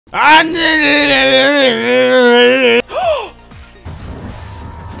How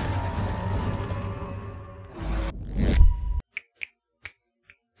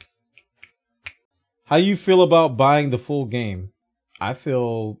you feel about buying the full game? I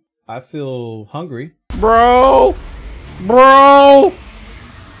feel hungry. Bro!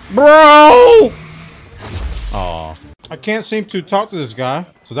 Aw. I can't seem to talk to this guy,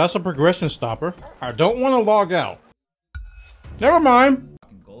 so that's a progression stopper. I don't want to log out. Never mind.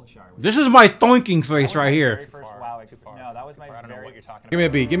 This is my thonking face right here. No, that was my I don't know what you're talking about. Give me a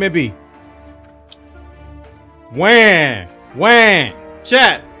B, give me a B. Wham! Wham!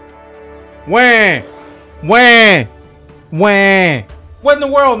 Chat! Wham! Wham! Wham! What in the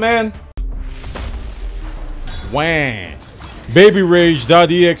world, man? Wham!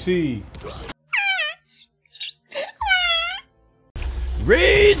 BabyRage.exe.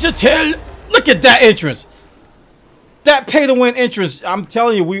 Rage-a-tell! Look at that entrance! That pay-to-win entrance! I'm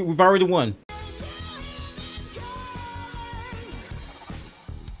telling you, we've already won.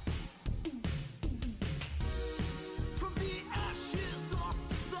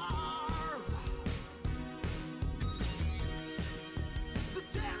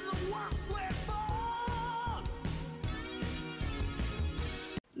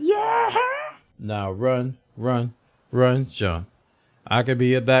 Yeah! Now run, run, run, jump. I could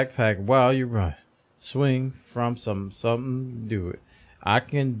be a backpack while you run. Swing from something, do it. I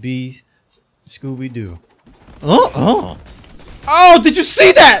can be Scooby-Doo. Oh, did you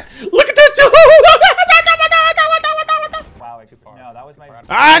see that? Look at that! Wow, too far. No, that was my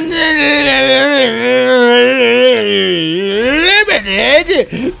Unlimited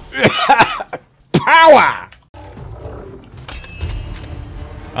power!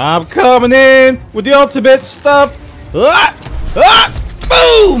 I'm coming in with the ultimate stuff. Boom!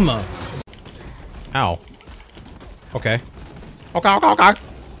 Ow. Okay. Okay.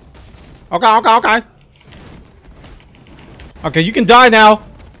 Okay, you can die now.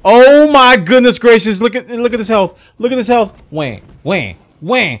 Oh my goodness gracious! Look at his health. Look at his health. Wham!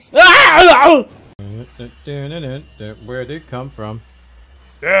 Ah! Where'd it come from?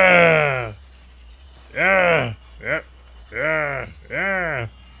 Yeah.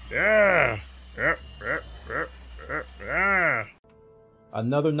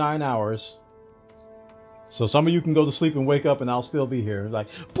 Another 9 hours. So some of you can go to sleep and wake up and I'll still be here. Like,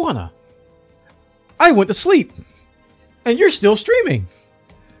 Bwana, I went to sleep and you're still streaming.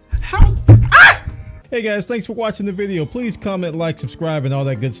 How? Ah! Hey guys, thanks for watching the video. Please comment, like, subscribe, and all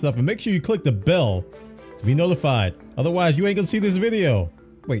that good stuff. And make sure you click the bell to be notified. Otherwise, you ain't gonna see this video.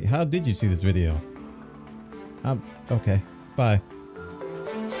 Wait, how did you see this video? Okay, bye.